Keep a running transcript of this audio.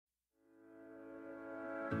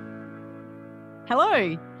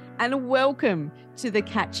Hello, and welcome to the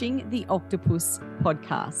Catching the Octopus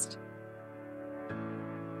podcast.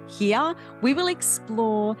 Here, we will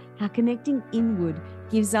explore how connecting inward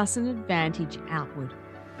gives us an advantage outward.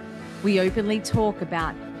 We openly talk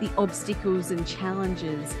about the obstacles and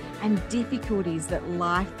challenges and difficulties that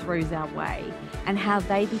life throws our way and how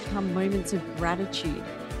they become moments of gratitude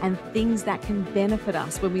and things that can benefit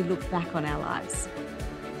us when we look back on our lives.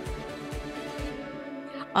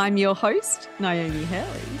 I'm your host, Naomi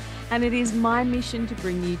Hurley, and it is my mission to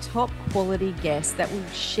bring you top quality guests that will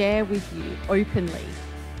share with you openly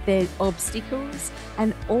their obstacles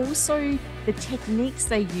and also the techniques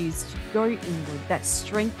they use to go inward that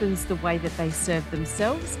strengthens the way that they serve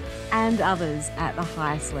themselves and others at the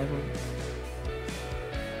highest level.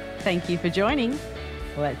 Thank you for joining.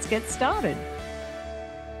 Let's get started.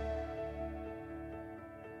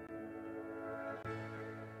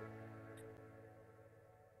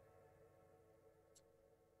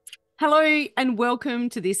 Hello and welcome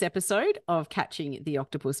to this episode of Catching the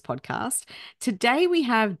Octopus podcast. Today we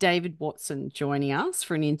have David Watson joining us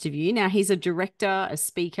for an interview. Now he's a director, a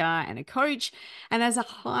speaker and a coach, and as a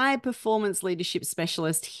high performance leadership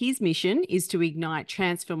specialist, his mission is to ignite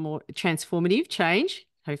transformative change.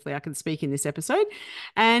 Hopefully I can speak in this episode.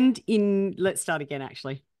 Let's start again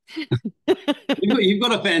actually. You've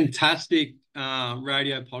got a fantastic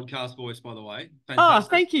radio podcast voice, by the way. Fantastic. Oh,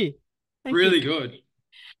 thank you. Really good.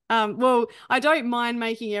 Well, I don't mind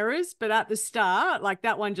making errors, but at the start, like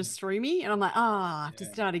that one just threw me and I'm like, I have to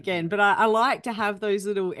start again. But I like to have those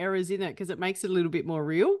little errors in it because it makes it a little bit more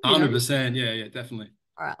real. 100%. Yeah, definitely.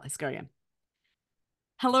 All right, let's go again.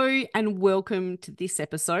 Hello and welcome to this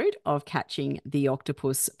episode of Catching the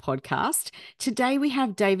Octopus podcast. Today we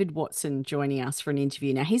have David Watson joining us for an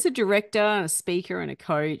interview. Now he's a director, a speaker and a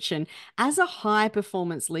coach, and as a high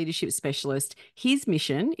performance leadership specialist, his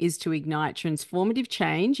mission is to ignite transformative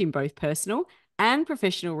change in both personal and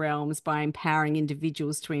professional realms by empowering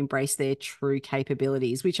individuals to embrace their true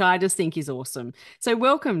capabilities, which I just think is awesome. So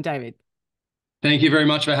welcome, David. Thank you very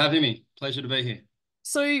much for having me. Pleasure to be here.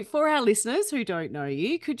 So for our listeners who don't know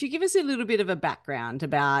you, could you give us a little bit of a background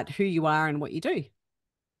about who you are and what you do?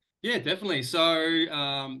 Yeah, definitely. So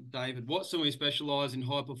David Watson, we specialize in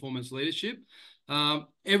high performance leadership.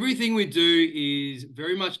 Everything we do is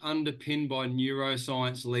very much underpinned by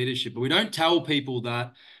neuroscience leadership, but we don't tell people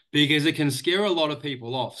that because it can scare a lot of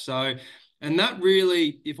people off. And that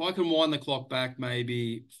really, if I can wind the clock back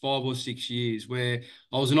maybe 5 or 6 years, where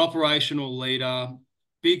I was an operational leader,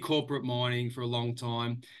 big corporate mining for a long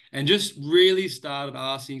time, and just really started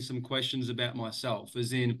asking some questions about myself,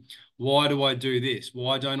 as in, why do I do this?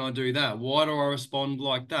 Why don't I do that? Why do I respond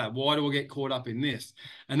like that? Why do I get caught up in this?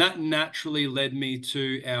 And that naturally led me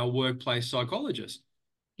to our workplace psychologist.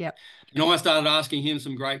 Yep. And I started asking him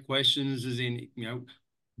some great questions, as in,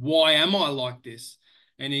 why am I like this?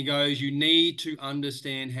 And he goes, you need to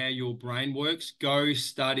understand how your brain works. Go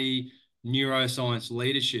study neuroscience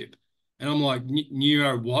leadership. And I'm like,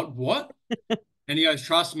 neuro what? And he goes,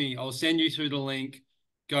 trust me, I'll send you through the link.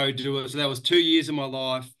 Go do it. So that was 2 years of my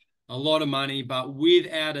life, a lot of money, but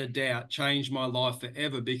without a doubt changed my life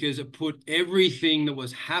forever because it put everything that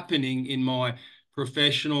was happening in my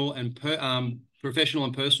professional and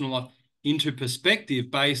personal life into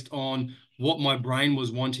perspective based on what my brain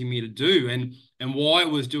was wanting me to do and why I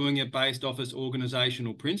was doing it based off its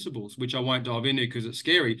organizational principles, which I won't dive into because it's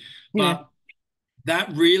scary. Yeah. But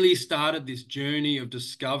that really started this journey of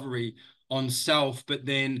discovery on self, but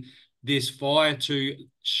then this fire to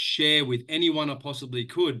share with anyone I possibly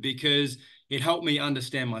could, because it helped me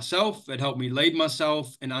understand myself. It helped me lead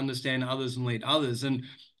myself and understand others and lead others. And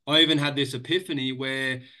I even had this epiphany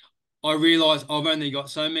where I realized I've only got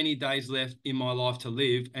so many days left in my life to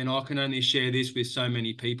live, and I can only share this with so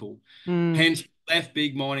many people. Hence, left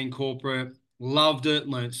big mining corporate, loved it,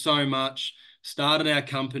 learned so much, started our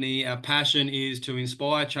company. Our passion is to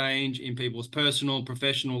inspire change in people's personal and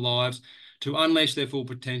professional lives, to unleash their full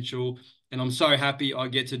potential. And I'm so happy I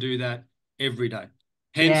get to do that every day.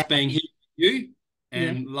 Hence being here with you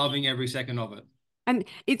and loving every second of it. And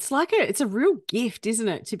it's like it's a real gift, isn't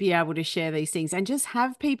it, to be able to share these things and just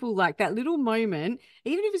have people like that little moment,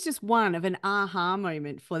 even if it's just one of an aha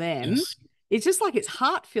moment for them. Yes. It's just like it's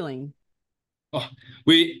heart filling. Oh,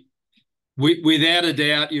 without a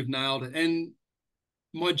doubt, you've nailed it. And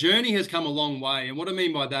my journey has come a long way. And what I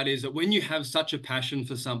mean by that is that when you have such a passion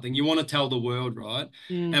for something, you want to tell the world, right?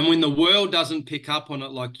 And when the world doesn't pick up on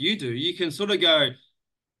it like you do, you can sort of go,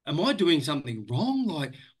 am I doing something wrong?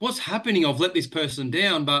 Like, what's happening? I've let this person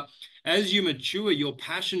down. But as you mature, your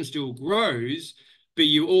passion still grows, but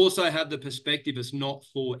you also have the perspective it's not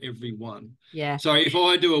for everyone. Yeah. So if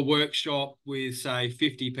I do a workshop with, say,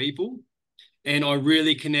 50 people and I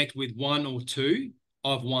really connect with one or two,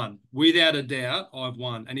 I've won. Without a doubt, I've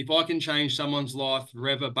won. And if I can change someone's life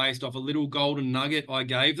forever based off a little golden nugget I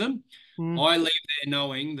gave them, Mm. I leave there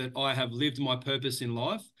knowing that I have lived my purpose in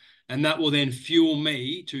life. And that will then fuel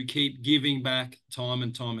me to keep giving back time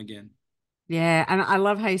and time again. Yeah, and I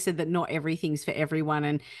love how you said that not everything's for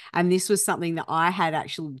everyone, and this was something that I had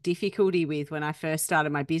actual difficulty with when I first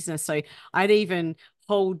started my business. So I'd even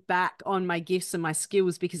hold back on my gifts and my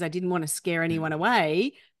skills because I didn't want to scare anyone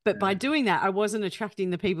away. But by doing that, I wasn't attracting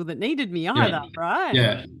the people that needed me Yeah. either, right?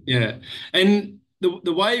 Yeah, yeah. And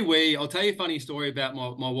the way I'll tell you a funny story about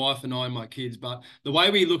my wife and I and my kids, but the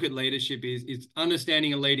way we look at leadership is it's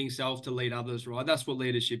understanding a leading self to lead others, right? That's what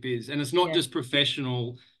leadership is. And it's not Yeah. just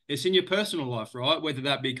professional, it's in your personal life, right? Whether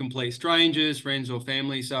that be complete strangers, friends, or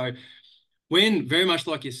family. So when very much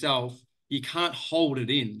like yourself, you can't hold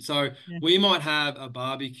it in. So Yeah. we might have a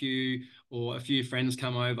barbecue or a few friends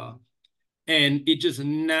come over and it just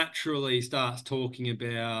naturally starts talking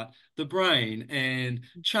about the brain and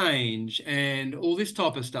change and all this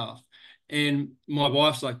type of stuff. And my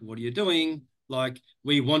wife's like, what are you doing? Like,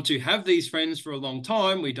 we want to have these friends for a long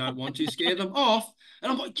time. We don't want to scare them off.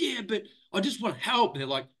 And I'm like, yeah, but I just want help. They're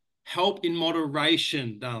like, help in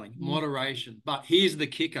moderation, darling, Mm. moderation. But here's the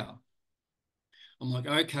kicker. I'm like,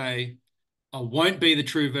 okay, I won't be the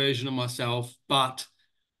true version of myself, but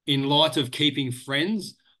in light of keeping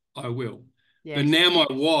friends, I will. But Yes. now my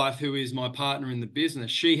wife, who is my partner in the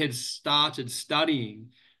business, she had started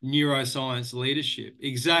studying neuroscience leadership, Yeah.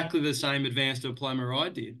 exactly the same advanced diploma I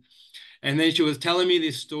did. And then she was telling me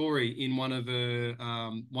this story in one of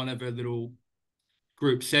her little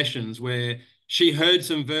group sessions where she heard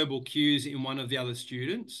some verbal cues in one of the other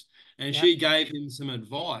students and Yep. she gave him some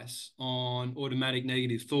advice on automatic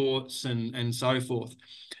negative thoughts and so forth.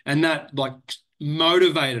 And that like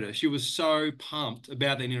motivated her. She was so pumped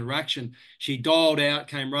about that interaction. She dialed out,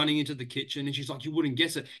 came running into the kitchen, and she's like, "You wouldn't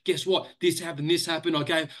guess it. Guess what? This happened, this happened.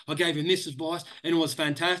 I gave him this advice, and it was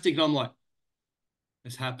fantastic." And I'm like,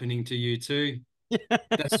 "It's happening to you too.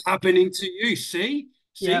 That's happening to you. See?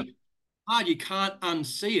 Yep. See? Hard. You can't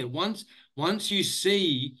unsee it. Once you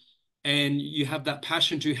see and you have that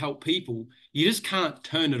passion to help people, you just can't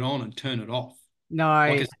turn it on and turn it off. Like No.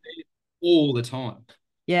 it's there all the time.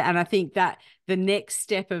 Yeah, and I think that the next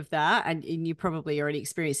step of that, and you probably already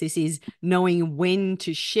experienced this, is knowing when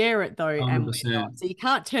to share it though and when not. 100%. So you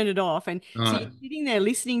can't turn it off. And so you're No. sitting there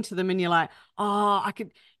listening to them and you're like, oh, I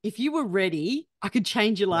could, if you were ready, I could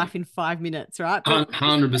change your life in 5 minutes, right? But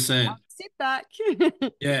 100%. sit back.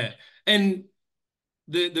 Yeah. And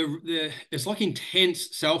the it's like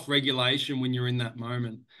intense self-regulation when you're in that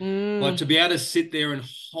moment. Like Mm, to be able to sit there and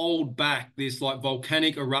hold back this like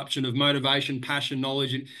volcanic eruption of motivation, passion,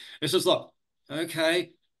 knowledge, and it's just like,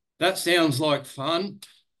 okay, that sounds like fun.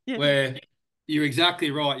 yeah. Where you're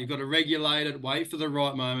exactly right. You've got to regulate it, wait for the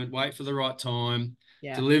right moment, wait for the right time,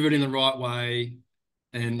 Yeah. deliver it in the right way,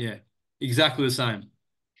 and yeah, exactly the same.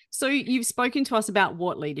 So you've spoken to us about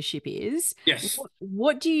what leadership is. Yes.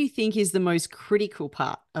 What do you think is the most critical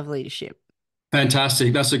part of leadership?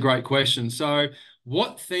 Fantastic. That's a great question. So,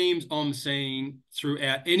 what themes I'm seeing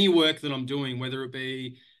throughout any work that I'm doing, whether it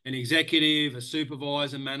be an executive, a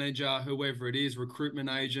supervisor, manager, whoever it is, recruitment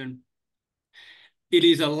agent, it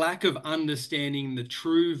is a lack of understanding the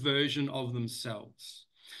true version of themselves.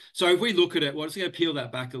 So if we look at it, well, let's go peel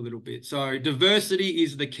that back a little bit. So diversity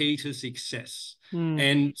is the key to success, Mm,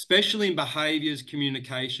 and especially in behaviors,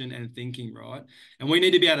 communication, and thinking, right? And we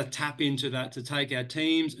need to be able to tap into that to take our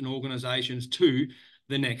teams and organizations to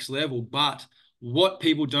the next level. But what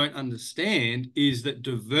people don't understand is that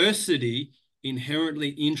diversity inherently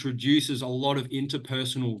introduces a lot of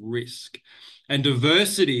interpersonal risk. And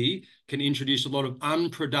diversity can introduce a lot of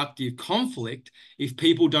unproductive conflict if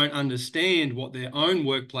people don't understand what their own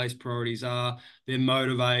workplace priorities are, their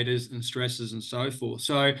motivators and stresses and so forth.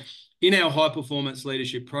 So in our high performance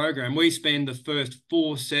leadership program, we spend the first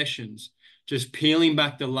 4 sessions just peeling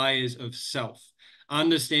back the layers of self,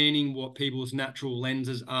 understanding what people's natural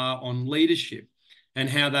lenses are on leadership and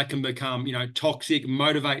how that can become, toxic,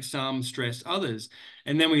 motivate some, stress others.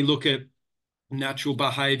 And then we look at natural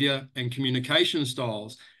behavior and communication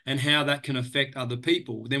styles and how that can affect other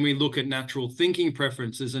people. Then we look at natural thinking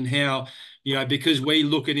preferences and how, because we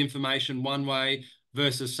look at information one way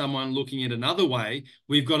versus someone looking at another way,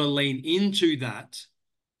 we've got to lean into that,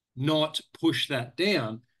 not push that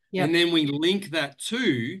down. And yep. then we link that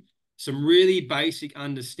to some really basic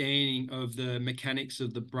understanding of the mechanics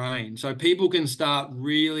of the brain. So people can start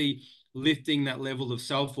really lifting that level of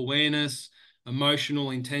self-awareness,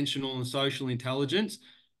 emotional, intentional, and social intelligence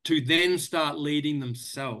to then start leading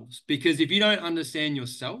themselves. Because if you don't understand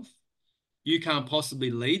yourself, you can't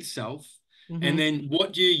possibly lead self. And Mm-hmm. then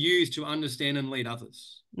what do you use to understand and lead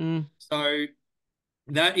others? Mm. So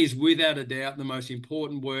that is without a doubt the most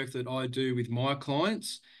important work that I do with my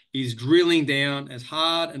clients is drilling down as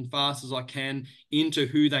hard and fast as I can into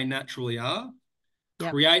who they naturally are,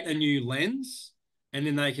 Yep. create a new lens, and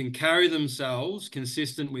then they can carry themselves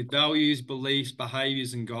consistent with values, beliefs,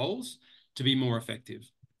 behaviors, and goals to be more effective.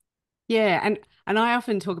 Yeah, and I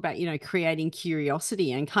often talk about, creating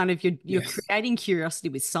curiosity and kind of you're Yes. creating curiosity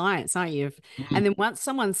with science, aren't you? And Mm. then once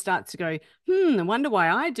someone starts to go, I wonder why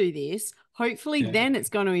I do this, hopefully Yeah. then it's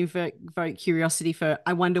going to evoke curiosity for,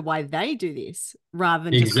 I wonder why they do this, rather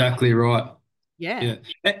than just, Exactly right. yeah.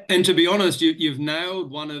 Yeah. And to be honest, you've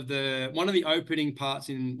nailed one of the opening parts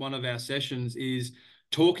in one of our sessions is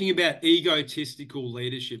talking about egotistical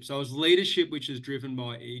leadership. So it's leadership which is driven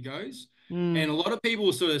by egos. Mm, And a lot of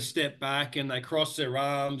people sort of step back and they cross their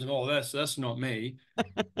arms and that's not me.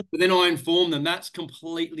 But then I inform them that's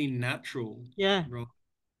completely natural, yeah. right?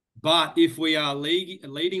 But if we are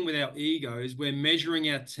leading with our egos, we're measuring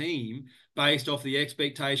our team based off the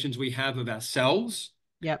expectations we have of ourselves,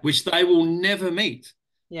 Yep. which they will never meet.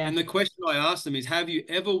 Yeah. And the question I ask them is, have you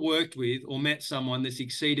ever worked with or met someone that's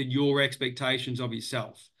exceeded your expectations of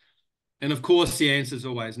yourself? And of course, the answer is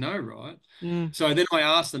always no, right? Mm, So then I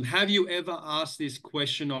ask them, have you ever asked this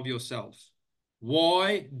question of yourself?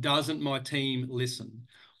 Why doesn't my team listen?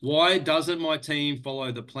 Why doesn't my team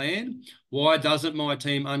follow the plan? Why doesn't my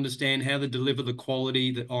team understand how to deliver the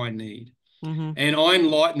quality that I need? mm-hmm. And I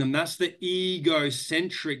enlighten them. That's the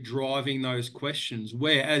egocentric driving those questions,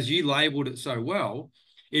 where, as you labeled it so well,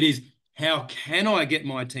 it is how can I get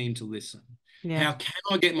my team to listen? Yeah. How can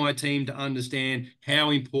I get my team to understand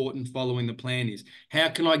how important following the plan is? How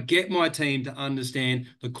can I get my team to understand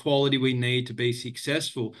the quality we need to be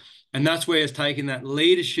successful? And that's where it's taking that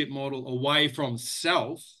leadership model away from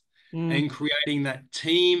self Mm, and creating that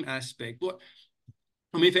team aspect.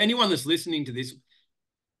 I mean, for anyone that's listening to this,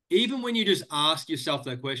 even when you just ask yourself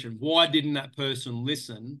that question, why didn't that person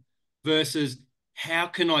listen? Versus how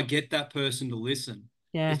can I get that person to listen?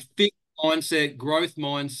 yeah. It's fixed mindset, growth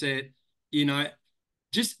mindset, you know,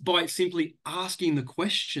 just by simply asking the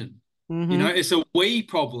question. Mm-hmm. It's a we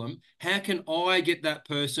problem. How can I get that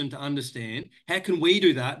person to understand? How can we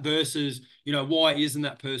do that versus, why isn't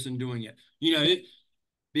that person doing it?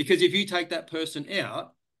 Because if you take that person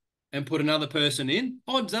out, and put another person in,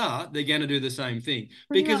 odds are they're going to do the same thing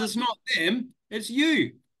Pretty because much. it's not them, it's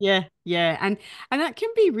you. Yeah, yeah. And that can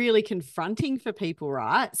be really confronting for people,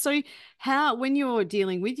 right? So how when you're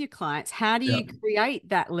dealing with your clients, how do Yeah. you create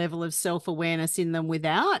that level of self-awareness in them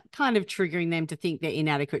without kind of triggering them to think they're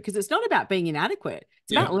inadequate? Because it's not about being inadequate.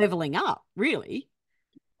 It's Yeah. about leveling up, really.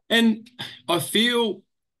 And I feel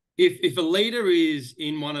if a leader is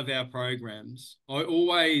in one of our programs, I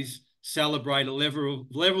always celebrate a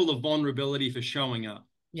level of vulnerability for showing up.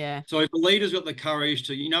 Yeah. So if a leader's got the courage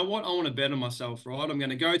to, you know what, I want to better myself, right? I'm going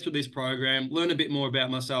to go through this program, learn a bit more about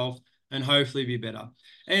myself, and hopefully be better.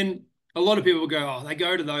 And a lot of people go, oh, they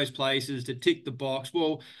go to those places to tick the box.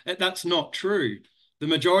 Well, that's not true. The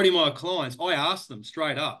majority of my clients, I ask them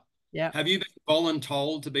straight up, Yeah. have you been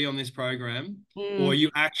voluntold to be on this program or are Mm,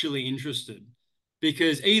 you actually interested?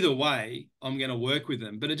 Because either way, I'm going to work with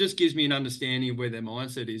them. But it just gives me an understanding of where their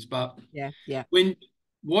mindset is. But yeah. Yeah. when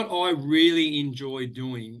what I really enjoy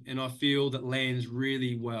doing, and I feel that lands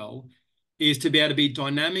really well, is to be able to be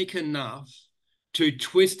dynamic enough to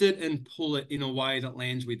twist it and pull it in a way that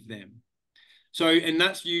lands with them. So, and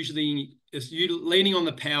that's usually it's leaning on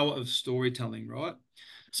the power of storytelling, right?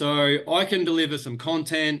 So I can deliver some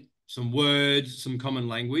content, some words, some common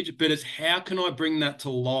language, but it's how can I bring that to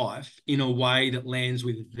life in a way that lands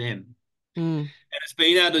with them? Mm, And it's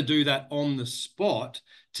being able to do that on the spot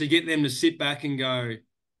to get them to sit back and go,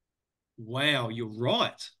 wow, you're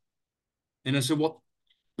right. And I said, what?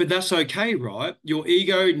 But that's okay, right? Your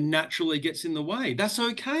ego naturally gets in the way. That's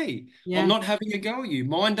okay. I'm yeah. not having a go at you.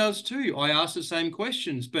 Mine does too. I ask the same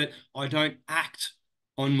questions, but I don't act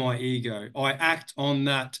on my ego. I act on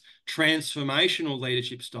that transformational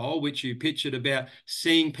leadership style, which you pictured about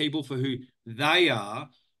seeing people for who they are,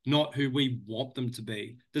 not who we want them to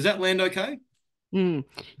be. Does that land okay? Mm.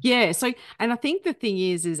 Yeah. So, and I think the thing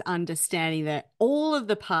is understanding that all of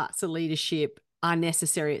the parts of leadership are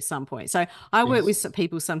necessary at some point. So, I work with Yes. some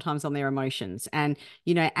people sometimes on their emotions, and,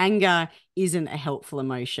 anger isn't a helpful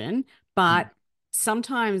emotion, but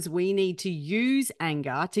sometimes we need to use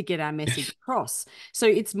anger to get our message Yes. across. So,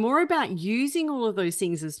 it's more about using all of those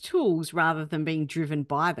things as tools rather than being driven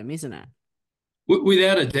by them, isn't it?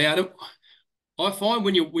 Without a doubt. I find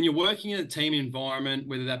when you're working in a team environment,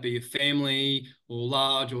 whether that be a family or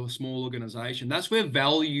large or small organization, that's where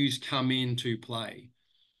values come into play.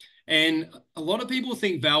 And a lot of people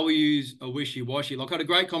think values are wishy-washy. Like I had a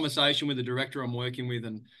great conversation with the director I'm working with,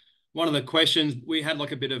 and one of the questions we had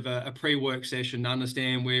like a bit of a pre-work session to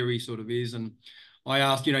understand where he sort of is. And I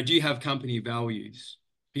asked, do you have company values?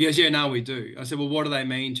 He goes, yeah, no, we do. I said, well, what do they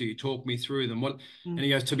mean to you? Talk me through them. What? Mm. And he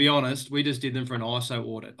goes, to be honest, we just did them for an ISO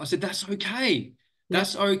audit. I said, that's okay. Yep.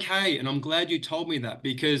 That's okay. And I'm glad you told me that,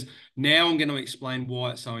 because now I'm going to explain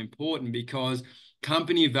why it's so important, because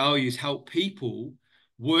company values help people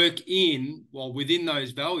work within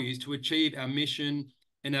those values to achieve our mission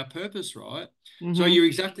and our purpose, right? So Mm-hmm. you're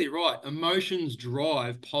exactly right. Emotions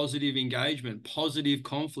drive positive engagement, positive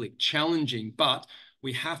conflict, challenging, but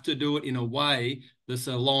we have to do it in a way that's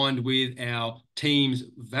aligned with our team's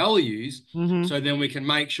values. Mm-hmm. So then we can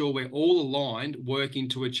make sure we're all aligned, working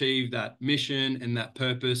to achieve that mission and that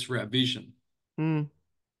purpose for our vision. Mm.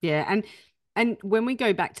 Yeah, and when we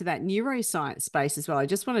go back to that neuroscience space as well, I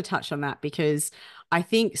just want to touch on that because I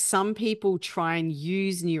think some people try and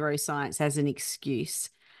use neuroscience as an excuse.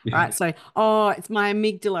 Yeah. Right. So, oh, it's my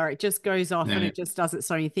amygdala. It just goes off and Yeah. it just does its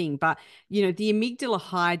own thing. But, the amygdala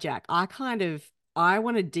hijack, I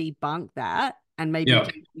want to debunk that. And maybe Yeah. how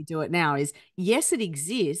we do it now is yes, it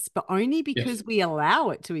exists, but only Yes. because we allow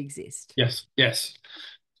it to exist. Yes. Yes.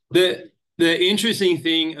 The interesting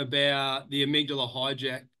thing about the amygdala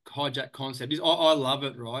hijack concept is I love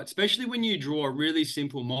it, right? Especially when you draw a really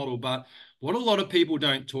simple model. But what a lot of people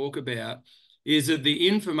don't talk about is that the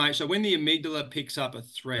information, so when the amygdala picks up a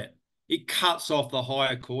threat, it cuts off the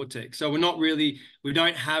higher cortex. So we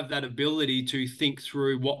don't have that ability to think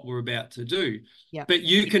through what we're about to do. Yeah. But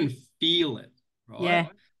you can feel it, right? Yeah.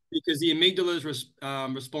 Because the amygdala is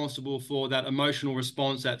responsible for that emotional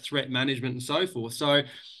response, that threat management, and so forth. So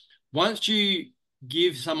once you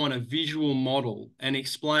give someone a visual model and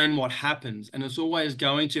explain what happens, and it's always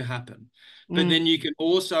going to happen, but Mm. then you can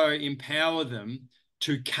also empower them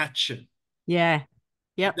to catch it. Yeah.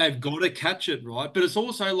 Yep. They've got to catch it, right? But it's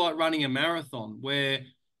also like running a marathon where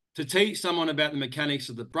to teach someone about the mechanics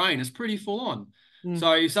of the brain is pretty full on. Mm.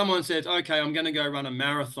 So if someone says, okay, I'm going to go run a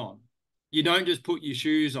marathon, you don't just put your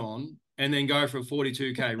shoes on and then go for a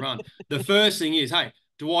 42K run. The first thing is, hey,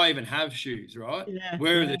 do I even have shoes, right? Yeah.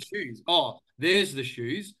 Where are Yeah. the shoes? Oh, there's the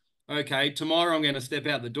shoes. Okay, tomorrow I'm going to step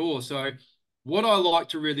out the door. So what I like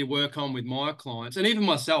to really work on with my clients, and even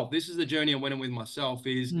myself, this is the journey I went on with myself,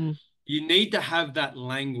 is Mm. you need to have that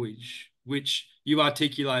language, which you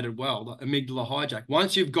articulated well, the amygdala hijack.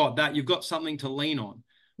 Once you've got that, you've got something to lean on.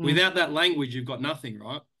 Mm. Without that language, you've got nothing,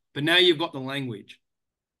 right? But now you've got the language.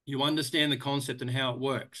 You understand the concept and how it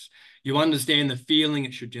works. You understand the feeling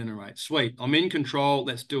it should generate. Sweet, I'm in control.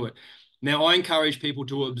 Let's do it. Now, I encourage people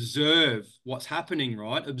to observe what's happening,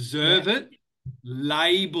 right? Yeah. Observe it,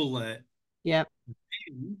 label it, Yep.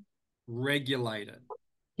 regulate it.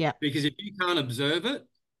 Yep. Because if you can't observe it,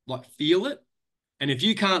 like feel it, and if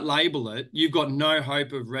you can't label it, you've got no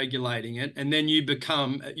hope of regulating it. And then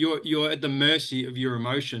you're at the mercy of your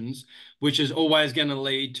emotions, which is always going to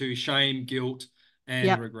lead to shame, guilt, and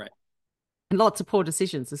Yep. regret. And lots of poor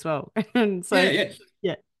decisions as well. And Yeah, so, yeah.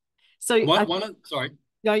 yeah. So, Sorry,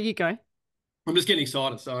 no, you go. I'm just getting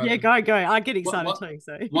excited. Yeah, So, go. I get what, excited what, too.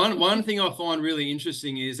 So, one thing I find really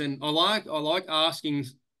interesting is, and I like asking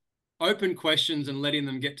open questions and letting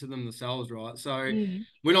them get to them themselves, right? So mm.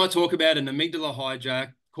 when I talk about an amygdala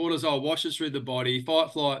hijack, cortisol washes through the body,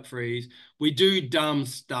 fight, flight, freeze, we do dumb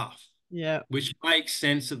stuff, Yeah. which makes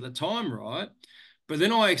sense at the time, right? But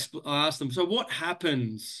then I ask them, so what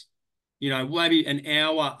happens, maybe an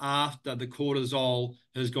hour after the cortisol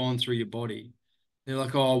has gone through your body? They're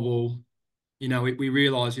like, oh, well, we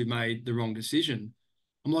realize we made the wrong decision.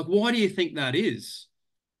 I'm like, why do you think that is?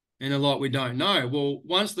 And they're like, we don't know. Well,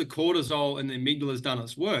 once the cortisol and the amygdala has done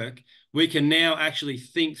its work, we can now actually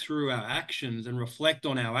think through our actions and reflect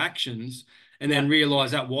on our actions and Yeah. then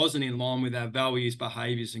realize that wasn't in line with our values,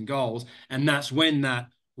 behaviors, and goals. And that's when that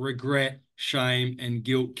regret, shame, and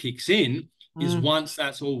guilt kicks in, is Mm. once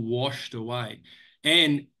that's all washed away.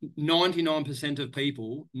 And 99% of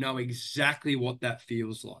people know exactly what that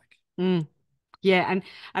feels like. Mm. Yeah,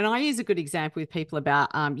 and I use a good example with people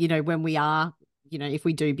about when we are, if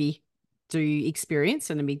we do experience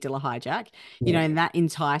an amygdala hijack, Yeah. and that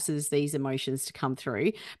entices these emotions to come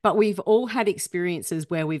through. But we've all had experiences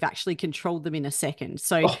where we've actually controlled them in a second.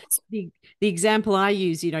 So Oh, the example I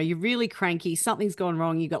use, you're really cranky, something's gone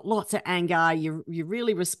wrong, you've got lots of anger, you're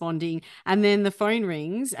really responding, and then the phone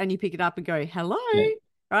rings and you pick it up and go, hello, yeah,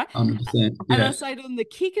 right? 100%. And I Yeah. say to them, the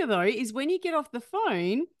kicker though is when you get off the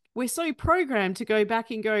phone, we're so programmed to go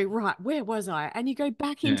back and go, right, where was I? And you go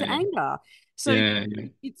back into Yeah. anger. So Yeah. Yeah.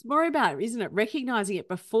 it's more about, isn't it, recognizing it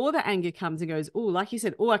before the anger comes and goes, oh, like you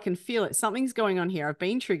said, oh, I can feel it. Something's going on here. I've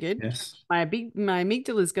been triggered. Yes. My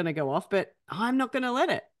amygdala is going to go off, but I'm not going to let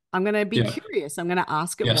it. I'm going to be Yeah. curious. I'm going to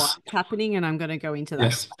ask it why Yes. it's happening, and I'm going to go into that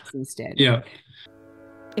Yes. space instead. Yeah.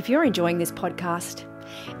 If you're enjoying this podcast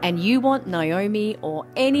and you want Naomi or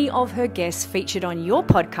any of her guests featured on your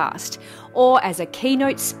podcast or as a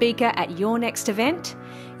keynote speaker at your next event,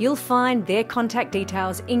 you'll find their contact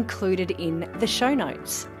details included in the show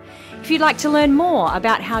notes. If you'd like to learn more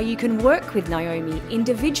about how you can work with Naomi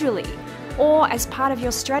individually or as part of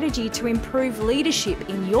your strategy to improve leadership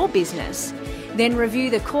in your business, then review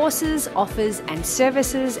the courses, offers and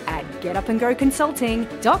services at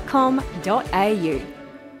getupandgoconsulting.com.au.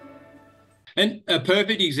 And a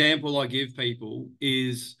perfect example I give people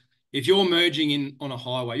is if you're merging in on a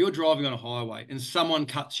highway, you're driving on a highway and someone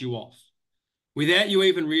cuts you off without you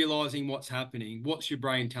even realizing what's happening. What's your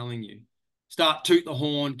brain telling you? Start toot the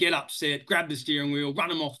horn, get upset, grab the steering wheel, run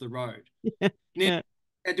them off the road. Now, Yeah.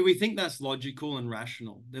 do we think that's logical and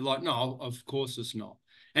rational? They're like, no, of course it's not.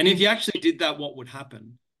 And if Mm, you actually did that, what would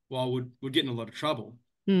happen? Well, we'd get in a lot of trouble.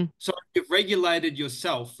 mm, So you've regulated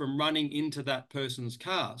yourself from running into that person's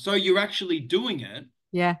car. So you're actually doing it.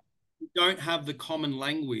 yeah. You don't have the common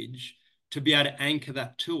language to be able to anchor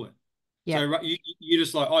that to it. Yeah. So you're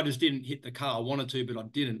just like, I just didn't hit the car. I wanted to, but I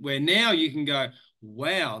didn't. Where now you can go,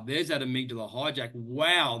 wow, there's that amygdala hijack.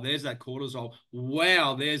 Wow, there's that cortisol.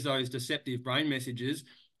 Wow, there's those deceptive brain messages.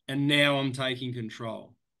 And now I'm taking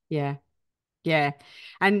control. Yeah. Yeah.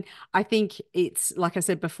 And I think it's like I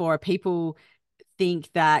said before, people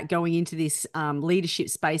think that going into this leadership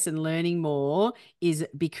space and learning more is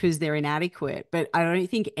because they're inadequate. But I don't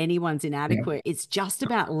think anyone's Yeah. inadequate. It's just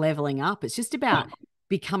about leveling up. It's just about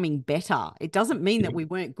becoming better. It doesn't mean that we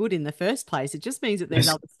weren't good in the first place. It just means that there's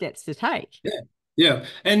Yes. other steps to take. Yeah. Yeah.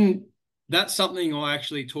 And that's something I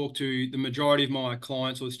actually talk to the majority of my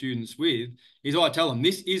clients or students with is I tell them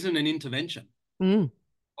this isn't an intervention. Mm,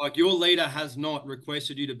 Like your leader has not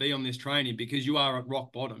requested you to be on this training because you are at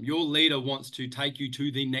rock bottom. Your leader wants to take you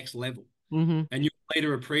to the next level. mm-hmm. And your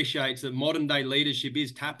leader appreciates that modern day leadership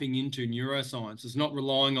is tapping into neuroscience. It's not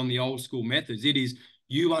relying on the old school methods. It is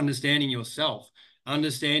you understanding yourself,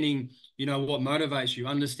 understanding, what motivates you,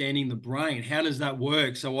 understanding the brain. How does that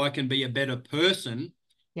work so I can be a better person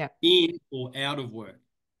Yeah. in or out of work?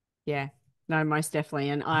 Yeah. No, most definitely.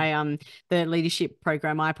 And the leadership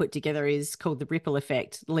program I put together is called the Ripple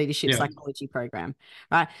Effect Leadership Yeah. Psychology Program,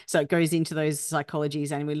 right? So it goes into those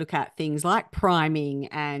psychologies and we look at things like priming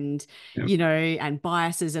and, Yeah. and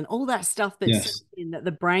biases and all that stuff that's Yes. in that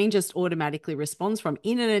the brain just automatically responds from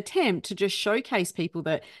in an attempt to just showcase people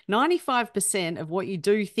that 95% of what you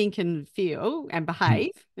do, think and feel and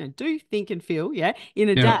behave, do think and feel, in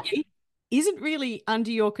a Yeah. day isn't really under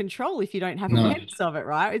your control if you don't have No, awareness of it,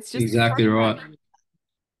 right? It's just exactly right. programming.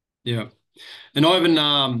 Yeah. And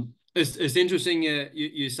Ivan, it's interesting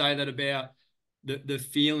you say that about the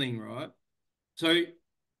feeling, right? So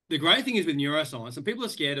the great thing is with neuroscience, and people are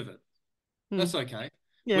scared of it. Hmm. That's okay.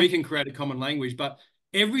 Yeah. We can create a common language, but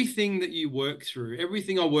everything that you work through,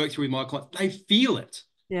 everything I work through with my clients, they feel it.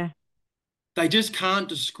 Yeah. They just can't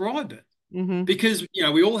describe it. Mm-hmm. Because,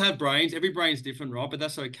 we all have brains. Every brain's different, right? But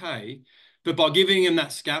that's okay. But by giving them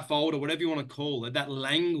that scaffold or whatever you want to call it, that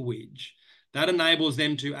language, that enables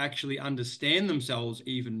them to actually understand themselves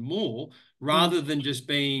even more Mm. rather than just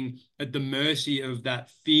being at the mercy of that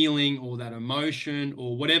feeling or that emotion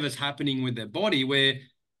or whatever's happening with their body where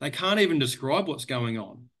they can't even describe what's going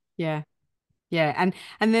on. Yeah. Yeah.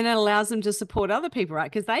 And then it allows them to support other people, right?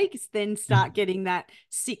 Because they then start getting that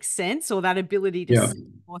sixth sense or that ability to Yeah. see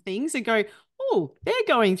more things and go, oh, they're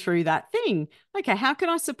going through that thing. Okay, how can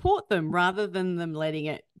I support them rather than them letting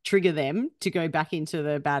it trigger them to go back into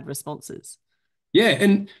the bad responses? Yeah,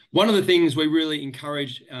 and one of the things we really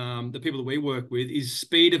encourage the people that we work with is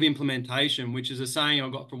speed of implementation, which is a saying I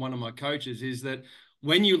got from one of my coaches, is that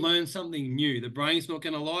when you learn something new, the brain's not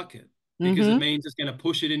going to like it because it Mm-hmm. means it's going to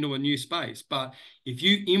push it into a new space. But if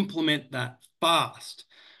you implement that fast,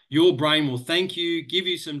 your brain will thank you, give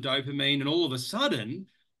you some dopamine, and all of a sudden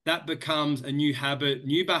that becomes a new habit,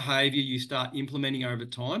 new behavior you start implementing over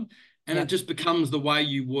time. And Yeah. it just becomes the way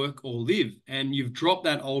you work or live. And you've dropped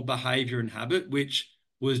that old behavior and habit, which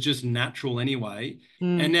was just natural anyway.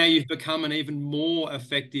 Mm. And now you've become an even more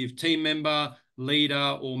effective team member,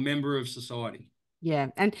 leader, or member of society. Yeah.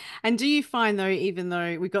 And do you find though, even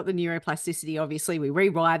though we've got the neuroplasticity, obviously we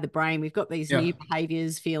rewire the brain, we've got these Yeah. new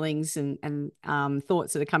behaviors, feelings, and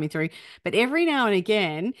thoughts that are coming through. But every now and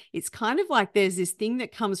again, it's kind of like there's this thing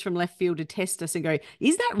that comes from left field to test us and go,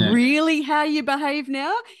 is that Yeah. really how you behave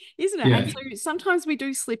now? Isn't it? And Yeah. so sometimes we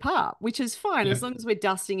do slip up, which is fine Yeah. as long as we're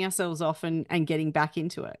dusting ourselves off and getting back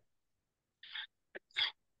into it.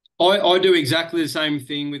 I do exactly the same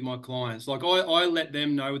thing with my clients. Like I let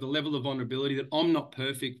them know with a level of vulnerability that I'm not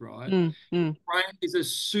perfect, right? Mm, mm, Brain is a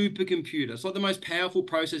supercomputer. It's like the most powerful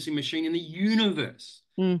processing machine in the universe.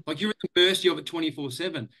 mm. Like you're at the mercy of it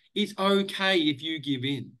 24/7. It's okay if you give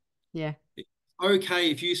in. Yeah. It's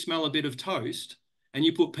okay if you smell a bit of toast and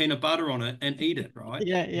you put peanut butter on it and eat it, right?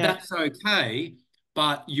 Yeah. Yeah. That's okay,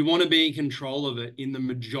 but you want to be in control of it in the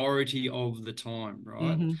majority of the time,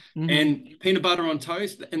 right? Hmm. Hmm. And peanut butter on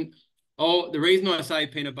toast, and the reason I say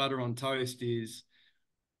peanut butter on toast is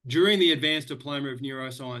during the advanced diploma of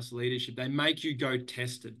neuroscience leadership, they make you go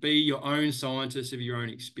test it, be your own scientist of your own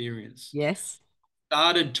experience. Yes.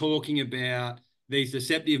 Started talking about these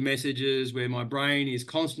deceptive messages where my brain is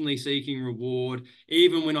constantly seeking reward,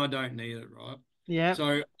 even when I don't need it, right? Yeah. So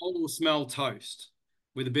I will smell toast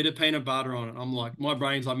with a bit of peanut butter on it. I'm like, my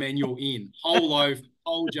brain's like, man, you're in. Whole loaf,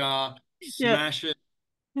 whole jar, Yeah. smash it,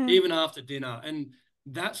 Yeah. even after dinner. And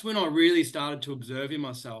that's when I really started to observe in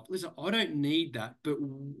myself. Listen, I don't need that, but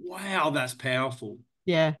wow, that's powerful.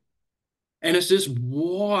 Yeah. And it's just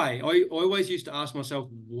why. I always used to ask myself,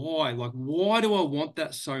 why? Like, why do I want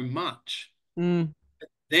that so much? Mm.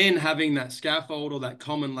 Then having that scaffold or that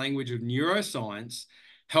common language of neuroscience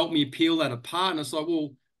helped me peel that apart. And it's like,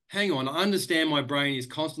 well, hang on, I understand my brain is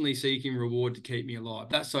constantly seeking reward to keep me alive.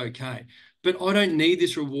 That's okay. But I don't need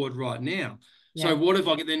this reward right now. Yeah. So what have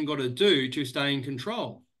I then got to do to stay in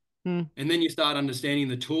control? Mm. And then you start understanding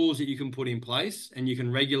the tools that you can put in place and you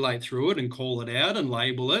can regulate through it and call it out and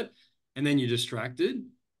label it. And then you're distracted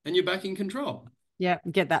and you're back in control. Yeah.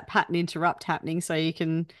 Get that pattern interrupt happening so you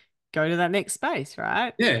can go to that next space,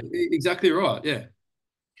 right? Yeah, exactly right. Yeah.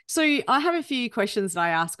 So I have a few questions that I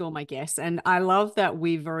ask all my guests, and I love that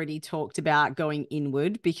we've already talked about going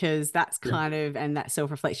inward because that's Yeah. kind of and that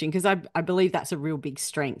self-reflection because I believe that's a real big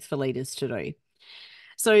strength for leaders to do.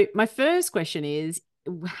 So my first question is,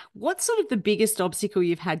 what's sort of the biggest obstacle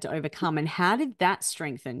you've had to overcome, and how did that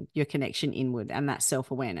strengthen your connection inward and that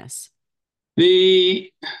self-awareness?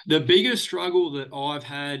 The biggest struggle that I've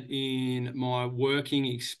had in my working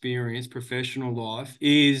experience, professional life,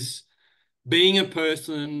 is being a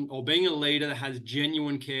person or being a leader that has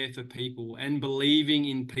genuine care for people and believing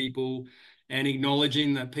in people and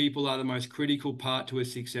acknowledging that people are the most critical part to a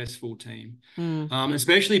successful team. Mm.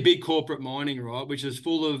 Especially big corporate mining, right, which is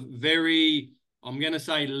full of very, I'm going to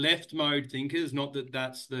say left mode thinkers, not that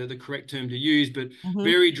that's the correct term to use, but Mm-hmm.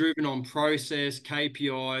 very driven on process,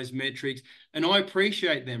 KPIs, metrics. And I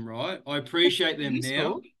appreciate them, right? I appreciate them now.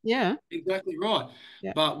 Useful. Yeah. Exactly right.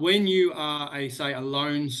 Yeah. But when you are say, a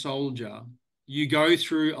lone soldier, you go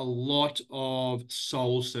through a lot of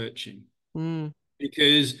soul searching Mm.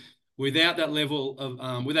 because without that level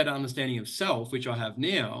of, without that understanding of self, which I have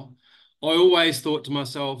now, I always thought to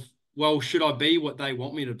myself, well, should I be what they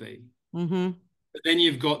want me to be? Mm-hmm. But then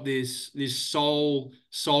you've got this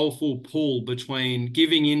soulful pull between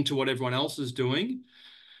giving in to what everyone else is doing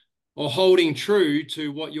or holding true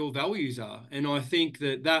to what your values are. And I think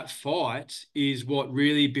that fight is what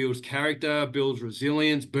really builds character, builds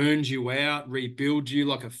resilience, burns you out, rebuilds you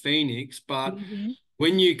like a phoenix. But Mm-hmm.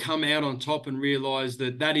 when you come out on top and realize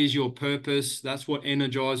that that is your purpose, that's what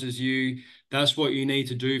energizes you, that's what you need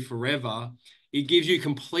to do forever, it gives you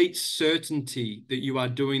complete certainty that you are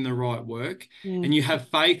doing the right work. Mm. And you have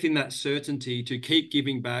faith in that certainty to keep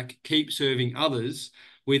giving back, keep serving others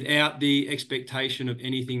without the expectation of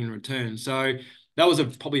anything in return. So that was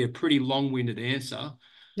probably a pretty long-winded answer.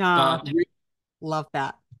 Ah, But love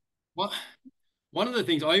that. what, one of the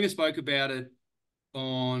things I even spoke about it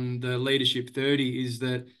on the Leadership 30 is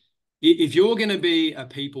that if you're going to be a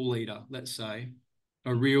people leader, let's say,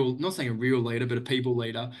 a real, not saying a real leader, but a people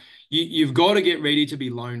leader, you've got to get ready to be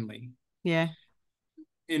lonely. Yeah.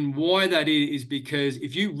 And why that is because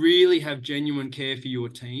if you really have genuine care for your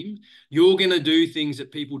team, you're going to do things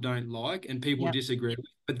that people don't like and people Yep. disagree with.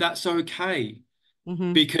 But that's okay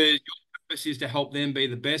Mm-hmm. because your purpose is to help them be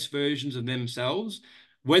the best versions of themselves,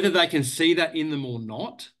 whether they can see that in them or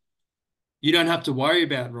not. You don't have to worry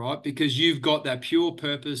about, right? Because you've got that pure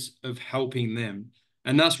purpose of helping them.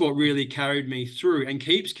 And that's what really carried me through and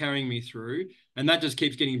keeps carrying me through. And that just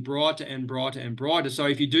keeps getting brighter and brighter and brighter. So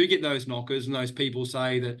if you do get those knockers and those people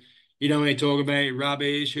say that you don't want to talk about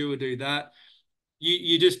rubbish, who would do that?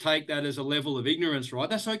 you just take that as a level of ignorance, right?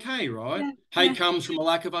 That's okay, right? Yeah, yeah, Hate comes from a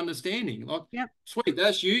lack of understanding. Like, yep. sweet,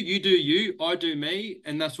 that's you. You do you, I do me,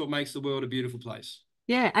 and that's what makes the world a beautiful place.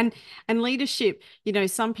 Yeah, and leadership,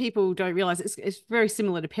 some people don't realize it's very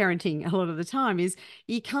similar to parenting a lot of the time is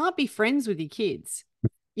you can't be friends with your kids.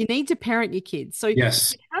 You need to parent your kids. So you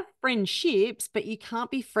Yes. can have friendships, but you can't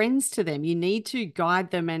be friends to them. You need to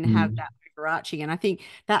guide them and have Mm. that overarching. And I think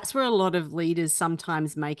that's where a lot of leaders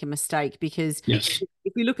sometimes make a mistake because Yes.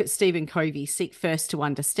 if we look at Stephen Covey, seek first to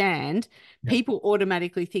understand, Yeah. people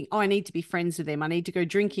automatically think, oh, I need to be friends with them. I need to go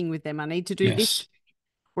drinking with them. I need to do this. Yes.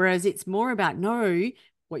 Whereas it's more about, no,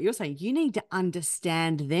 what you're saying, you need to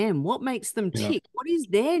understand them. What makes them Yeah. tick? What is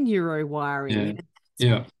their neurowiring? Yeah. And that's what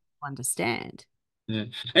Yeah. you understand. Yeah.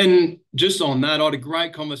 And just on that, I had a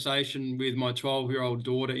great conversation with my 12-year-old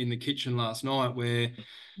daughter in the kitchen last night where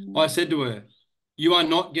I said to her, you are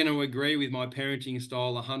not going to agree with my parenting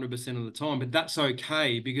style 100% of the time, but that's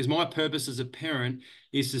okay because my purpose as a parent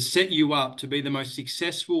is to set you up to be the most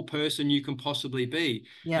successful person you can possibly be.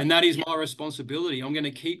 Yeah. And that is my responsibility. I'm going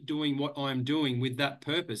to keep doing what I'm doing with that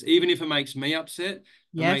purpose, even if it makes me upset, it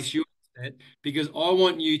Yes. makes you upset, because I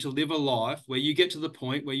want you to live a life where you get to the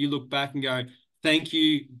point where you look back and go, thank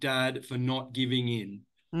you, Dad, for not giving in.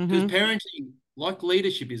 Because Mm-hmm. parenting, like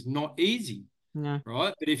leadership, is not easy, No.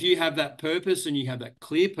 right? But if you have that purpose and you have that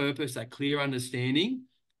clear purpose, that clear understanding,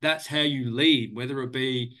 that's how you lead, whether it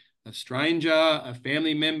be a stranger, a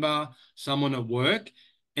family member, someone at work.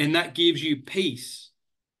 And that gives you peace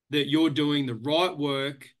that you're doing the right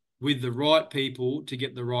work with the right people to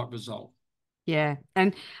get the right result. Yeah.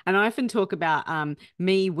 And I often talk about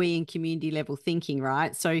me, we, and community level thinking,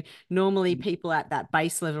 right? So normally people at that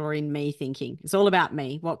base level are in me thinking. It's all about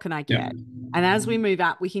me. What can I Yeah. get? And as we move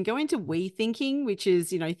up, we can go into we thinking, which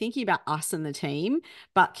is, thinking about us and the team.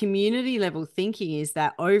 But community level thinking is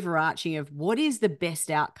that overarching of what is the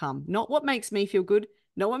best outcome, not what makes me feel good,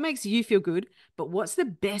 not what makes you feel good, but what's the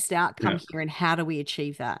best outcome Yeah. here and how do we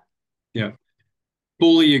achieve that? Yeah.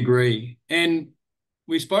 Fully agree. And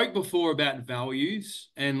we spoke before about values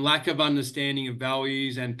and lack of understanding of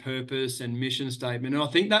values and purpose and mission statement. And I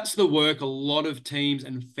think that's the work a lot of teams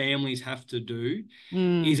and families have to do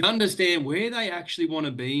Mm, is understand where they actually want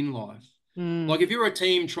to be in life. mm, Like if you're a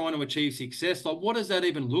team trying to achieve success, like what does that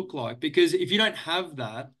even look like? Because if you don't have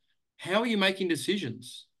that, how are you making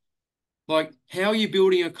decisions? Like, how are you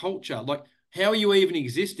building a culture? Like, how are you even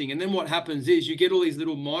existing? And then what happens is you get all these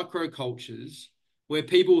little micro cultures where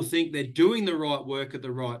people think they're doing the right work at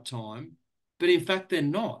the right time, but in fact, they're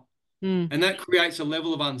not. mm. And that creates a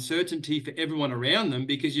level of uncertainty for everyone around them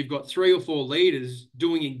because you've got 3 or 4 leaders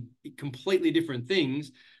doing completely different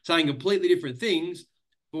things, saying completely different things,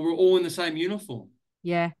 but we're all in the same uniform.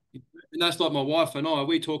 Yeah. And that's like my wife and I,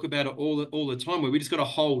 we talk about it all the time where we just got to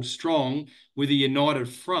hold strong with a united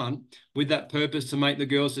front with that purpose to make the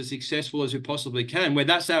girls as successful as we possibly can, where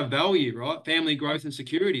that's our value, right? Family growth and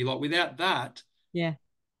security. Like without that, Yeah.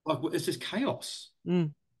 like it's just chaos.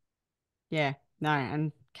 Mm. Yeah, no,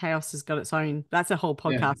 and chaos has got its own, that's a whole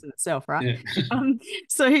Yeah. podcast in itself, right? Yeah. Um,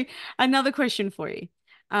 so another question for you.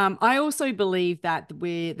 I also believe that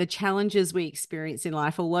the challenges we experience in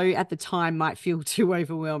life, although at the time might feel too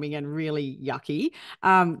overwhelming and really yucky,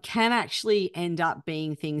 can actually end up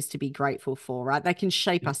being things to be grateful for, right? They can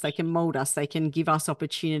shape us, they can mold us, they can give us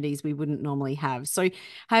opportunities we wouldn't normally have. So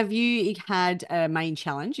have you had a main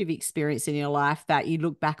challenge you've experienced in your life that you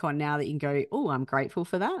look back on now that you can go, oh, I'm grateful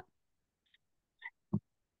for that?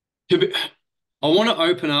 I want to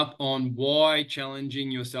open up on why challenging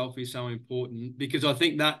yourself is so important because I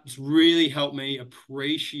think that's really helped me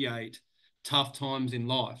appreciate tough times in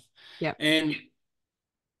life. Yeah. And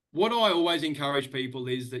what I always encourage people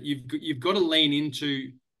is that you've got to lean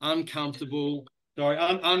into uncomfortable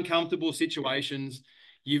situations.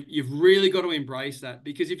 You've really got to embrace that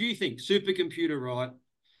because if you think supercomputer, right,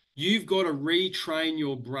 you've got to retrain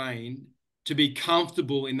your brain to be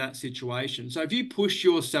comfortable in that situation. So if you push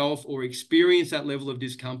yourself or experience that level of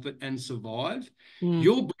discomfort and survive, Mm.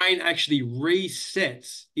 your brain actually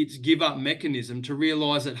resets its give up mechanism to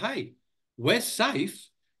realize that, hey, we're safe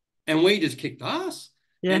and we just kicked ass.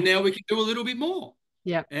 Yeah. And now we can do a little bit more.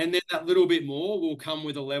 Yeah. And then that little bit more will come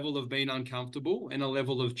with a level of being uncomfortable and a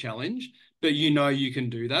level of challenge. But you know you can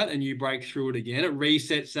do that and you break through it again. It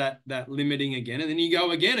resets that limiting again. And then you go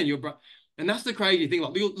again and that's the crazy thing.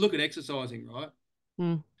 Like look at exercising, right?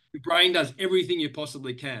 Mm. Your brain does everything you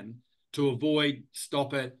possibly can to avoid,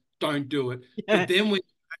 stop it, don't do it. Yeah. But then when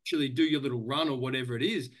you actually do your little run or whatever it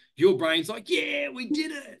is, your brain's like, yeah, we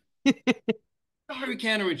did it. So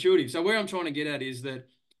counterintuitive. So where I'm trying to get at is that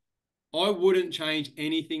I wouldn't change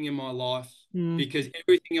anything in my life Mm, because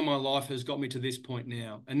everything in my life has got me to this point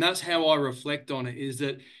now. And that's how I reflect on it, is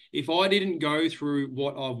that if I didn't go through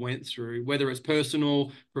what I went through, whether it's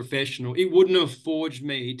personal, professional, it wouldn't have forged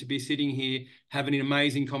me to be sitting here having an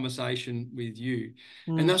amazing conversation with you.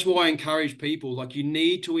 And mm, that's why I encourage people, like, you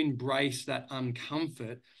need to embrace that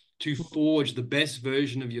uncomfort to forge the best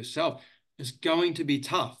version of yourself. It's going to be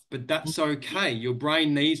tough, but that's okay. Your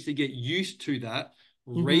brain needs to get used to that,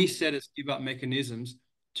 mm-hmm. reset its give up mechanisms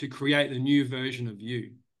to create the new version of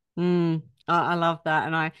you. I love that.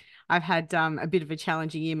 And I've had a bit of a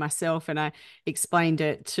challenging year myself, and I explained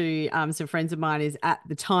it to some friends of mine is at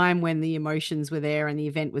the time when the emotions were there and the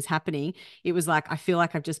event was happening, it was like, I feel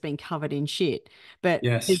like I've just been covered in shit. But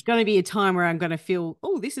Yes. there's going to be a time where I'm going to feel,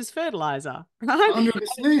 oh, this is fertilizer, right? And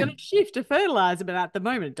it's going to 100%. shift to fertilizer, but at the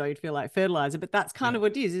moment, don't feel like fertilizer. But that's kind Yeah. of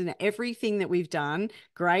what it is, isn't it? Everything that we've done,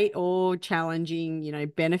 great or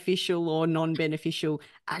challenging, beneficial or non-beneficial,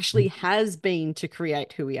 actually has been to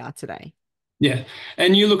create who we are today. Yeah.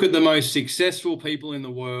 And you look at the most successful people in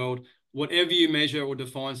the world, whatever you measure or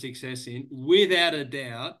define success in, without a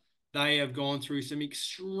doubt, they have gone through some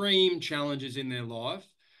extreme challenges in their life,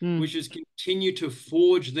 Mm, which has continued to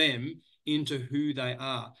forge them into who they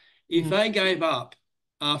are. If mm, they gave up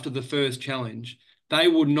after the first challenge, they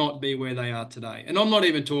would not be where they are today. And I'm not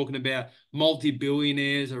even talking about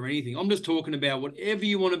multi-billionaires or anything. I'm just talking about whatever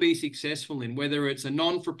you want to be successful in, whether it's a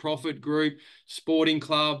non-for-profit group, sporting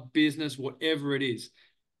club, business, whatever it is.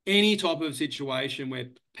 Any type of situation where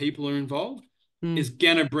people are involved mm, is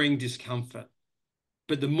going to bring discomfort.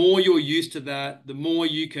 But the more you're used to that, the more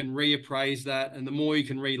you can reappraise that, and the more you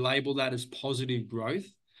can relabel that as positive growth.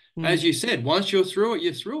 mm, As you said, once you're through it,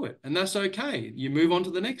 you're through it. And that's okay. You move mm. on to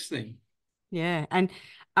the next thing. Yeah. And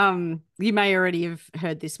you may already have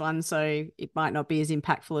heard this one, so it might not be as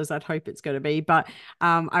impactful as I'd hope it's going to be. But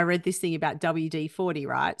I read this thing about WD-40,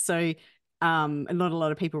 right? So and not a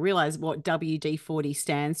lot of people realize what WD-40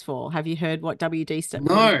 stands for. Have you heard what WD-40?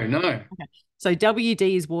 No, no. Okay. So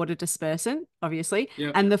WD is water dispersant, obviously,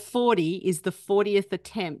 Yeah. and the 40 is the 40th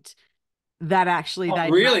attempt that actually Oh,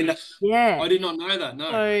 they've really? made. No, Yeah. I did not know that.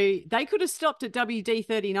 No. So they could have stopped at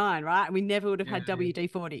WD-39, right? And we never would have Yeah, had yeah.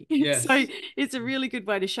 WD-40. So Yes. it's a really good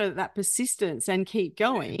way to show that that persistence and keep Yeah.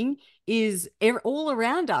 going is all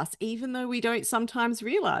around us, even though we don't sometimes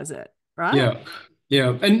realize it, right? Yeah.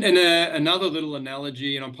 Yeah. And another little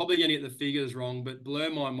analogy, and I'm probably going to get the figures wrong, but blow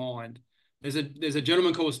my mind. There's a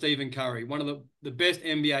gentleman called Stephen Curry, one of the best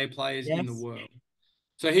NBA players in the Yes. world.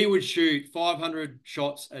 So he would shoot 500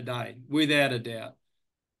 shots a day, without a doubt.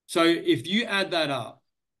 So if you add that up,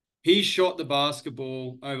 he shot the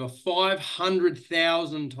basketball over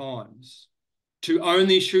 500,000 times to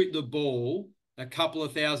only shoot the ball a couple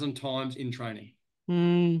of thousand times in training.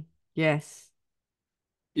 Yes.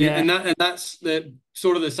 Yeah, Yeah. and that's the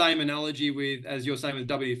sort of the same analogy with, as you're saying, with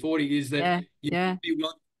W40, is that Yeah. you need Yeah. to be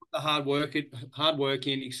willing to put the hard work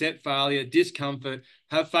in, accept failure, discomfort,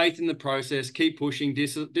 have faith in the process, keep pushing,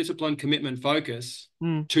 discipline, commitment, focus,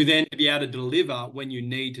 Mm. to then be able to deliver when you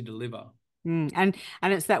need to deliver. And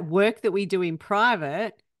it's that work that we do in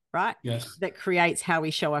private, right? Yes. That creates how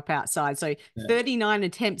we show up outside. So Yeah. 39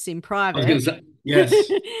 attempts in I was going private to say, yes.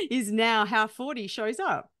 is now how 40 shows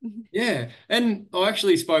up. Yeah. And I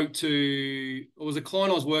actually spoke to, it was a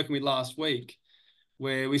client I was working with last week,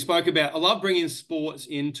 where we spoke about, I love bringing sports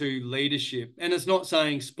into leadership. And it's not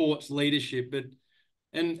saying sports leadership, but,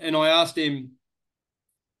 and I asked him,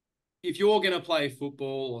 if you're going to play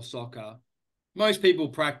football or soccer, most people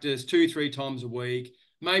practice 2, 3 times a week,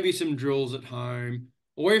 maybe some drills at home,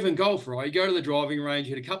 or even golf, right? You go to the driving range,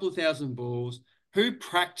 hit a couple of thousand balls. Who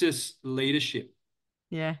practice leadership?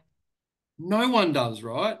 Yeah. No one does,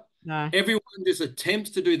 right? No. Everyone just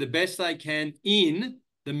attempts to do the best they can in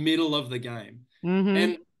the middle of the game. Mm-hmm.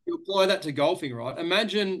 And you apply that to golfing, right?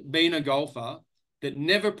 Imagine being a golfer that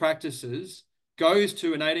never practices, goes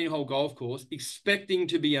to an 18-hole golf course expecting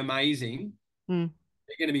to be amazing. Mm.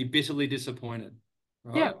 They're going to be bitterly disappointed,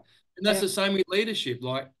 Yeah. right? And that's Yeah. the same with leadership,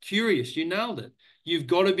 like curious, you nailed it. You've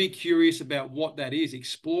got to be curious about what that is,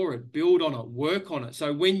 explore it, build on it, work on it.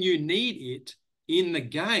 So when you need it in the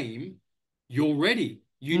game, you're ready.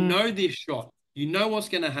 You Mm. know this shot. You know what's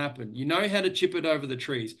going to happen. You know how to chip it over the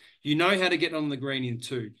trees. You know how to get on the green in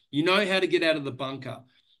two. You know how to get out of the bunker.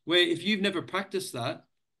 Where if you've never practiced that,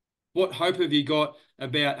 what hope have you got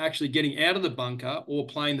about actually getting out of the bunker or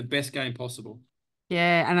playing the best game possible?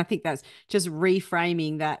 Yeah. And I think that's just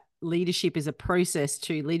reframing that leadership is a process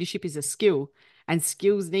to leadership is a skill, and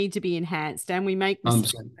skills need to be enhanced, and we make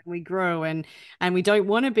mistakes 100%. and we grow, and we don't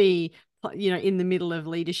want to be in the middle of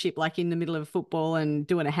leadership, like in the middle of football and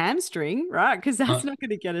doing a hamstring, right? Because that's Uh, not going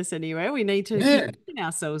to get us anywhere. We need to yeah, position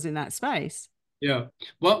ourselves in that space. yeah.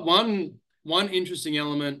 What one interesting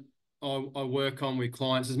element I work on with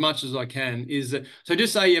clients as much as I can is that, so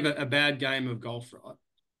just say you have a bad game of golf, right?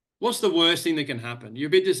 What's the worst thing that can happen? You're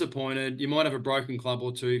a bit disappointed. You might have a broken club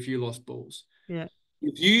or two if you lost balls. Yeah.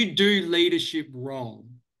 If you do leadership wrong,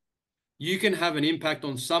 you can have an impact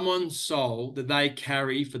on someone's soul that they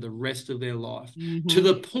carry for the rest of their life, to Hmm.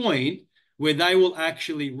 the point where they will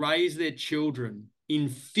actually raise their children in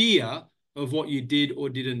fear of what you did or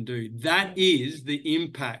didn't do. That is the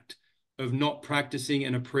impact of not practicing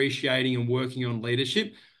and appreciating and working on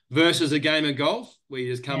leadership versus a game of golf where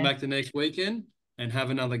you just come Yeah. back the next weekend and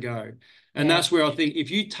have another go. And Yeah. that's where I think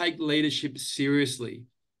if you take leadership seriously,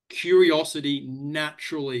 curiosity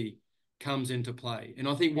naturally comes into play. And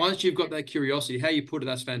I think once you've got that curiosity, how you put it,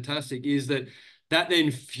 that's fantastic, is that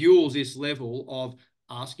then fuels this level of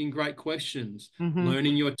asking great questions, Hmm.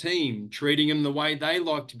 learning your team, treating them the way they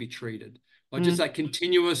like to be treated. Like just Mm. that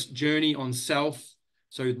continuous journey on self.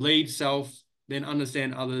 So lead self, then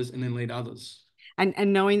understand others, and then lead others. And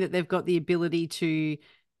knowing that they've got the ability to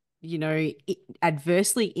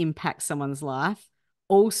adversely impact someone's life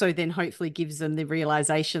also then hopefully gives them the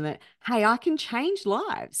realization that, hey, I can change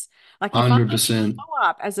lives. Like if I 100%. show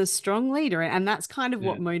up as a strong leader, and that's kind of Yeah.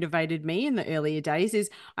 what motivated me in the earlier days, is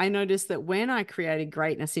I noticed that when I created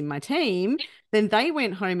greatness in my team, then they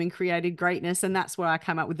went home and created greatness, and that's where I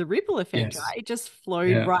came up with the ripple effect, Yes. right? It just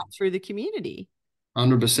flowed Yeah. right through the community.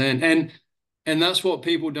 100%. And that's what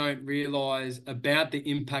people don't realize about the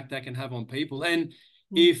impact that can have on people. And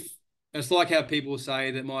Mm. if it's like how people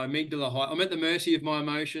say that my amygdala high, I'm at the mercy of my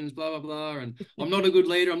emotions, blah, blah, blah. And I'm not a good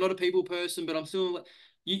leader. I'm not a people person, but I'm still,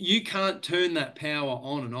 you can't turn that power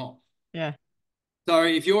on and off. Yeah. So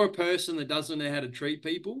if you're a person that doesn't know how to treat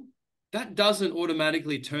people, that doesn't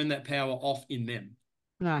automatically turn that power off in them.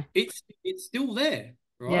 No. It's still there,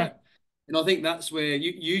 Yeah. right? And I think that's where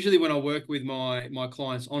usually when I work with my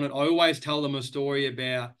clients on it, I always tell them a story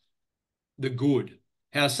about the good,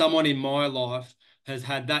 how someone in my life has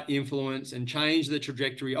had that influence and changed the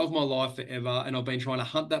trajectory of my life forever. And I've been trying to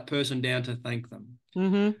hunt that person down to thank them.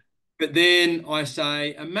 Mm-hmm. But then I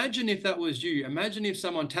say, imagine if that was you. Imagine if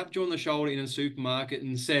someone tapped you on the shoulder in a supermarket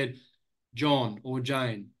and said, John or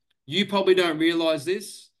Jane, you probably don't realize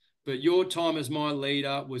this, but your time as my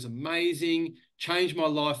leader was amazing, changed my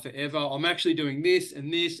life forever. I'm actually doing this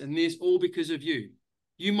and this and this all because of you.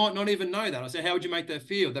 You might not even know that. I say, how would you make that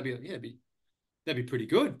feel? They'd be like, yeah, that'd be pretty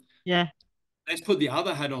good. Yeah. Let's put the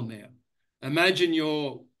other hat on there. Imagine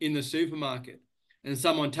you're in the supermarket and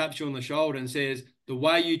someone taps you on the shoulder and says, the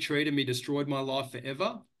way you treated me destroyed my life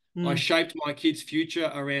forever. I Mm. shaped my kids'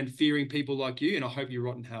 future around fearing people like you, and I hope you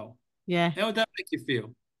rot in hell. Yeah. How would that make you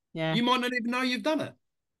feel? Yeah. You might not even know you've done it.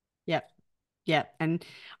 Yep. Yeah, and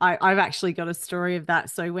I've actually got a story of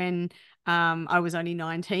that. So when I was only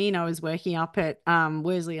 19, I was working up at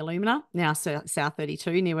Worsley Alumina, now South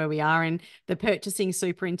 32, near where we are, and the purchasing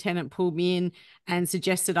superintendent pulled me in and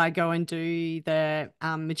suggested I go and do the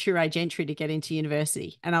mature age entry to get into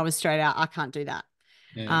university. And I was straight out, I can't do that.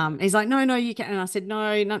 Yeah. He's like, no, you can. And I said,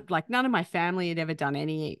 no, not like none of my family had ever done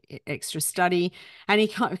any extra study. And he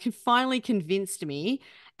finally convinced me.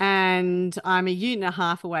 And I'm a year and a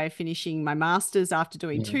half away of finishing my master's after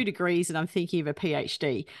doing Yeah. 2 degrees, and I'm thinking of a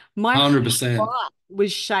PhD. My whole 100%. life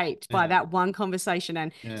was shaped by Yeah. that one conversation.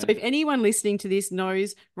 And so, Yeah. if anyone listening to this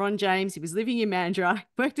knows Ron James, he was living in Mandurah,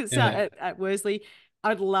 worked Yeah. at Worsley.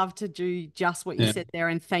 I'd love to do just what you Yeah. said there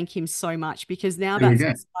and thank him so much, because now There we that's go.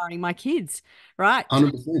 inspiring my kids, right?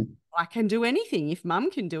 100%. I can do anything. If mum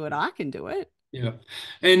can do it, I can do it. Yeah.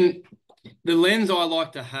 And the lens I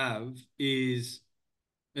like to have is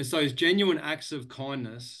it's those genuine acts of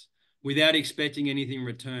kindness without expecting anything in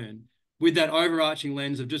return, with that overarching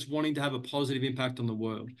lens of just wanting to have a positive impact on the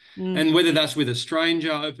world. Mm. And whether that's with a stranger,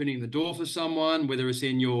 opening the door for someone, whether it's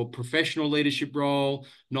in your professional leadership role,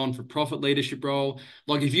 non-for-profit leadership role,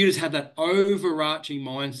 like if you just have that overarching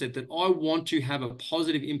mindset that I want to have a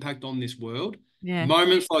positive impact on this world, Yeah.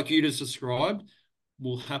 moments like you just described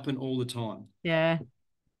will happen all the time. Yeah.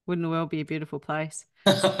 Wouldn't the world be a beautiful place?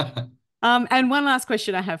 And one last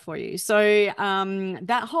question I have for you. So,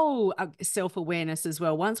 that whole self-awareness as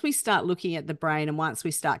well, once we start looking at the brain and once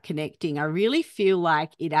we start connecting, I really feel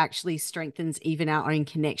like it actually strengthens even our own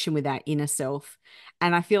connection with our inner self.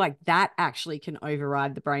 And I feel like that actually can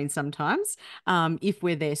override the brain sometimes, if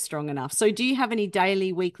we're there strong enough. So, do you have any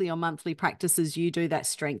daily, weekly, or monthly practices you do that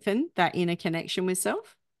strengthen that inner connection with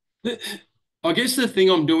self? I guess the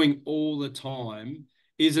thing I'm doing all the time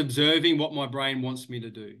is observing what my brain wants me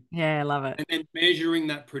to do. Yeah, I love it. And then measuring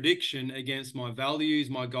that prediction against my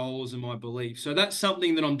values, my goals, and my beliefs. So that's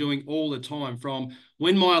something that I'm doing all the time from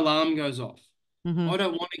when my alarm goes off. Mm-hmm. I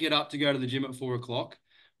don't want to get up to go to the gym at 4 o'clock,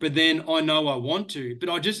 but then I know I want to, but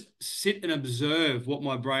I just sit and observe what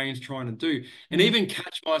my brain's trying to do and even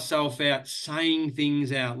catch myself out saying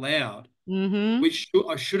things out loud, Mm-hmm. which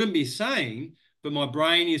I shouldn't be saying, but my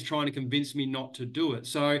brain is trying to convince me not to do it.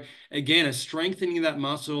 So again, a strengthening that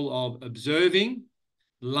muscle of observing,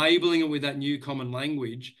 labeling it with that new common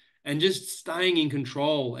language, and just staying in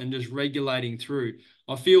control and just regulating through.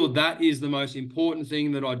 I feel that is the most important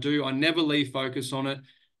thing that I do. I never leave focus on it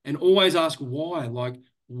and always ask why. Like,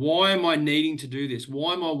 why am I needing to do this?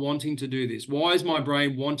 Why am I wanting to do this? Why is my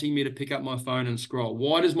brain wanting me to pick up my phone and scroll?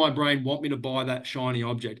 Why does my brain want me to buy that shiny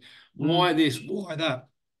object? Why this? Why that?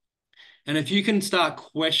 And if you can start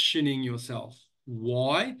questioning yourself,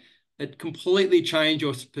 why, it completely change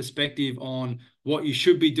your perspective on what you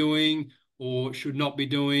should be doing or should not be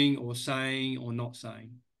doing or saying or not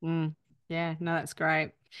saying. Yeah, no, that's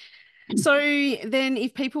great. So then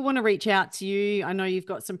if people want to reach out to you, I know you've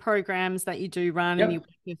got some programs that you do run and you Yep.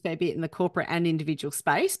 work a fair bit in the corporate and individual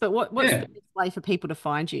space, but what's the Yeah. best way for people to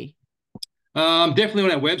find you? Definitely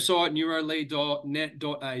on our website,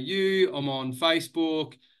 neurolead.net.au. I'm on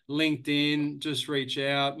Facebook, LinkedIn, just reach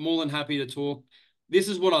out. More than happy to talk. This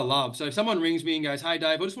is what I love. So if someone rings me and goes, hey,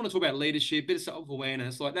 Dave, I just want to talk about leadership, bit of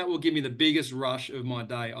self-awareness, like that will give me the biggest rush of my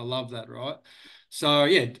day. I love that, right? So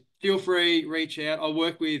yeah, feel free, reach out. I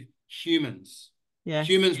work with humans. Yes.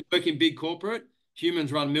 Humans work in big corporate.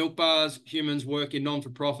 Humans run milk bars. Humans work in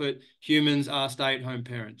non-for-profit. Humans are stay-at-home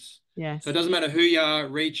parents. Yes. So it doesn't matter who you are,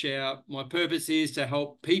 reach out. My purpose is to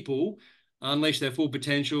help people unleash their full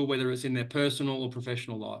potential, whether it's in their personal or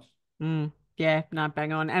professional life. Yeah, no,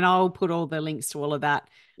 bang on. And I'll put all the links to all of that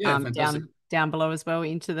Yeah, fantastic. down below as well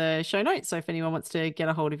into the show notes. So if anyone wants to get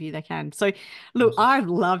a hold of you, they can. So look, I've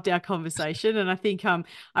loved our conversation. And I think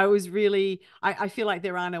I was really I feel like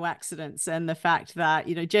there are no accidents. And the fact that,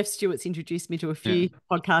 Jeff Stewart's introduced me to a few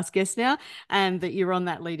podcast guests now, and that you're on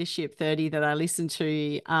that Leadership 30 that I listened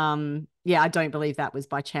to. Yeah, I don't believe that was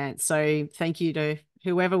by chance. So thank you to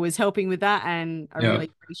whoever was helping with that. And I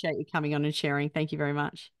really appreciate you coming on and sharing. Thank you very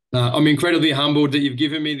much. I'm incredibly humbled that you've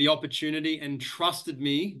given me the opportunity and trusted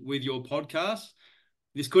me with your podcast.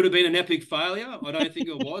 This could have been an epic failure. I don't think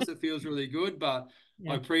it was. It feels really good, but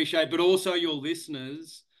I appreciate, but also your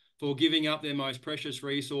listeners for giving up their most precious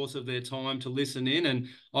resource of their time to listen in. And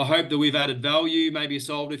I hope that we've added value, maybe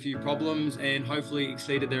solved a few problems, and hopefully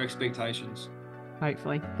exceeded their expectations.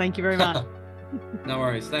 Hopefully. Thank you very much. No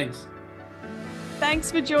worries. Thanks.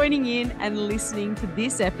 Thanks for joining in and listening to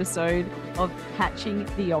this episode of Catching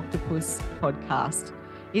the Octopus podcast.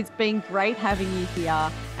 It's been great having you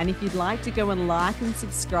here. And if you'd like to go and like and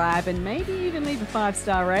subscribe and maybe even leave a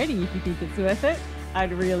 5-star rating if you think it's worth it,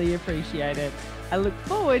 I'd really appreciate it. I look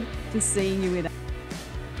forward to seeing you in